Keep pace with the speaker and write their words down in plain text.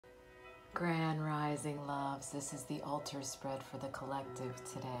Grand Rising loves, this is the altar spread for the collective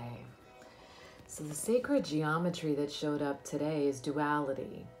today. So the sacred geometry that showed up today is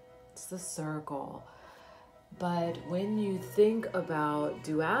duality. It's the circle. But when you think about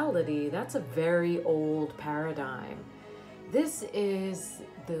duality, that's a very old paradigm. This is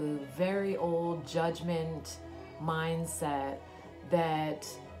the very old judgment mindset that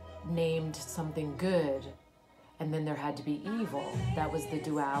named something good, and then there had to be evil. That was the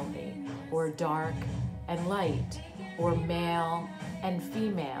duality, or dark and light, or male and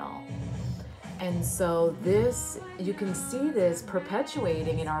female. And so this, you can see this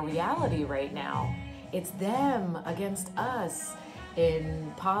perpetuating in our reality right now. It's them against us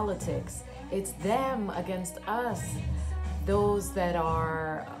in politics. It's them against us, those that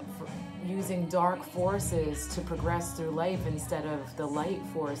are using dark forces to progress through life instead of the light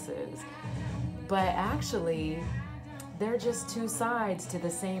forces. But actually, they're just two sides to the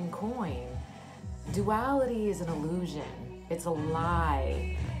same coin. Duality is an illusion. It's a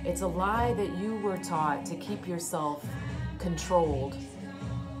lie. It's a lie that you were taught to keep yourself controlled.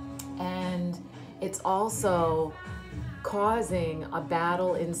 And it's also causing a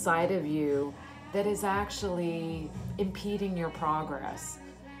battle inside of you that is actually impeding your progress.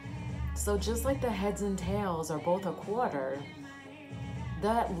 So just like the heads and tails are both a quarter,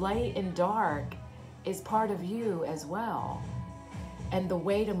 that light and dark is part of you as well. And the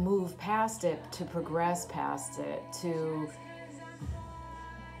way to move past it, to progress past it, to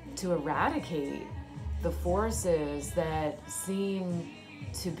eradicate the forces that seem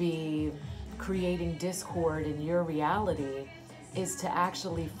to be creating discord in your reality, is to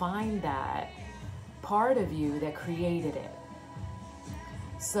actually find that part of you that created it.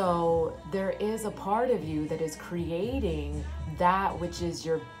 So there is a part of you that is creating that which is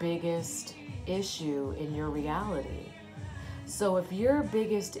your biggest issue in your reality. So if your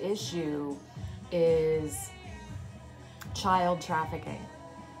biggest issue is child trafficking,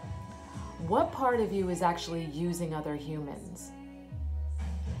 what part of you is actually using other humans,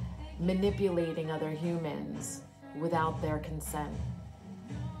 manipulating other humans without their consent?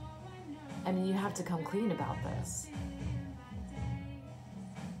 I mean, you have to come clean about this.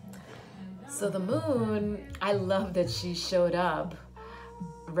 So the moon, I love that she showed up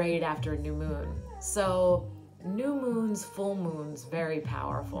right after new moon. So new moons, full moons, very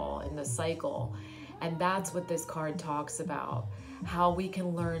powerful in the cycle. And that's what this card talks about, how we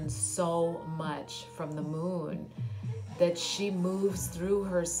can learn so much from the moon, that she moves through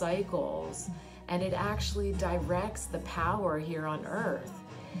her cycles and it actually directs the power here on earth.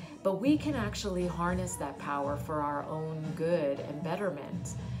 But we can actually harness that power for our own good and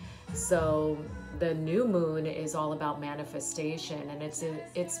betterment. So the new moon is all about manifestation, and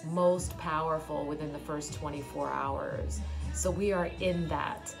it's most powerful within the first 24 hours. So we are in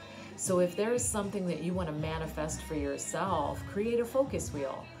that. So if there is something that you want to manifest for yourself, create a focus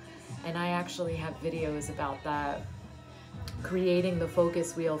wheel. And I actually have videos about that, creating the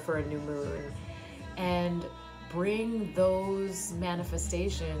focus wheel for a new moon, and bring those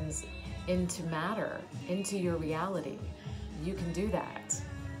manifestations into matter, into your reality. You can do that.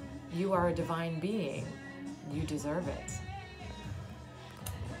 You are a divine being. You deserve it.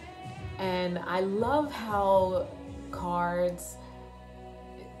 And I love how cards,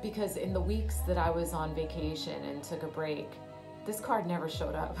 because in the weeks that I was on vacation and took a break, this card never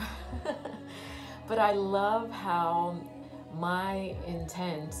showed up. But I love how my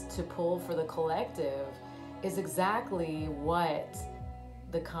intent to pull for the collective is exactly what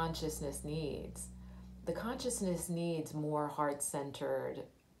the consciousness needs. The consciousness needs more heart-centered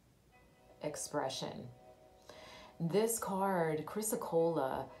expression. This card,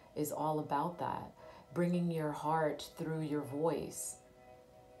 Chrysocolla, is all about that, bringing your heart through your voice.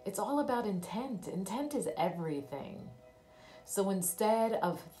 It's all about intent. Intent is everything. So instead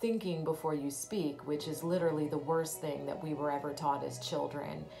of thinking before you speak, which is literally the worst thing that we were ever taught as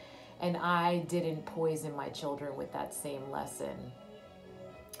children, and I didn't poison my children with that same lesson.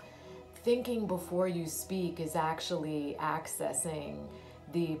 Thinking before you speak is actually accessing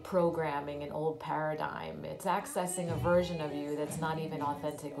the programming and old paradigm. It's accessing a version of you that's not even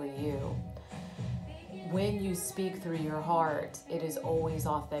authentically you. When you speak through your heart, it is always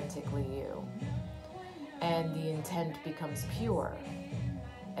authentically you. And the intent becomes pure.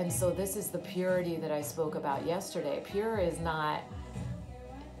 And so this is the purity that I spoke about yesterday. Pure is not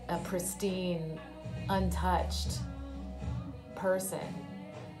a pristine, untouched person.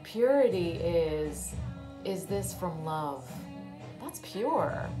 Purity is this from love? That's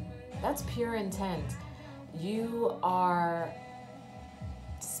pure. That's pure intent. You are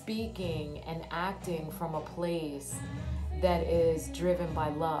speaking and acting from a place that is driven by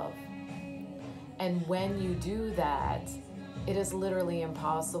love. And when you do that, it is literally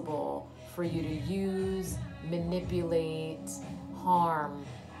impossible for you to use, manipulate, harm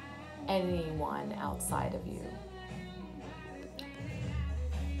anyone outside of you.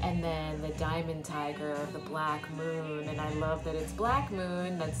 And then the diamond tiger, the black moon, and I love that it's black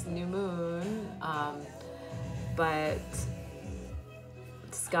moon, that's new moon, but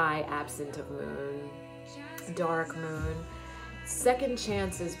sky absent of moon, dark moon. Second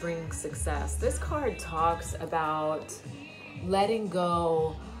chances bring success. This card talks about letting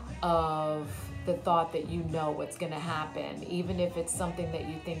go of the thought that you know what's going to happen, even if it's something that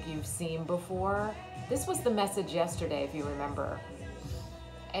you think you've seen before. This was the message yesterday, if you remember.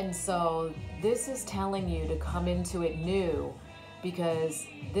 And so this is telling you to come into it new, because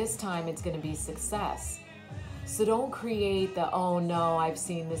this time it's going to be success. So don't create the, oh no, I've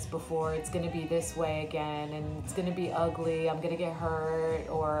seen this before, it's going to be this way again, and it's going to be ugly, I'm going to get hurt,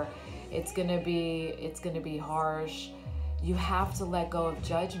 or it's going to be harsh. You have to let go of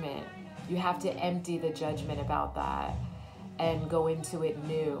judgment. You have to empty the judgment about that and go into it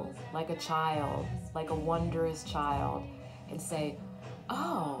new, like a child, like a wondrous child, and say,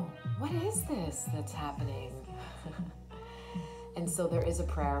 oh, what is this that's happening? And so there is a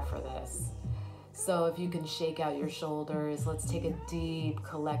prayer for this. So if you can shake out your shoulders, let's take a deep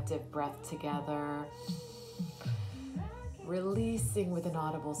collective breath together. Releasing with an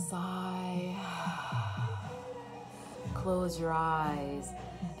audible sigh. Close your eyes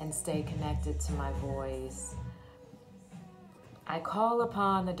and stay connected to my voice. I call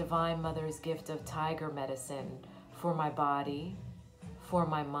upon the Divine Mother's gift of tiger medicine for my body, for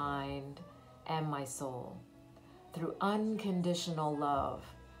my mind, and my soul. Through unconditional love,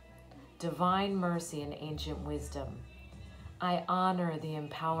 divine mercy, and ancient wisdom, I honor the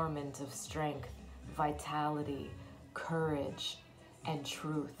empowerment of strength, vitality, courage, and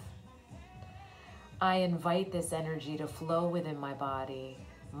truth. I invite this energy to flow within my body,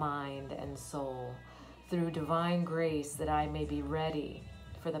 mind, and soul through divine grace, that I may be ready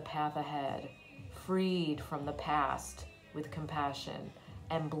for the path ahead, freed from the past with compassion,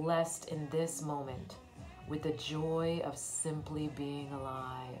 and blessed in this moment with the joy of simply being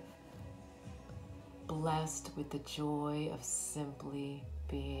alive. Blessed with the joy of simply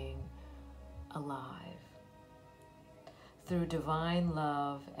being alive. Through divine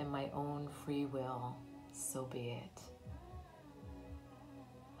love and my own free will, so be it.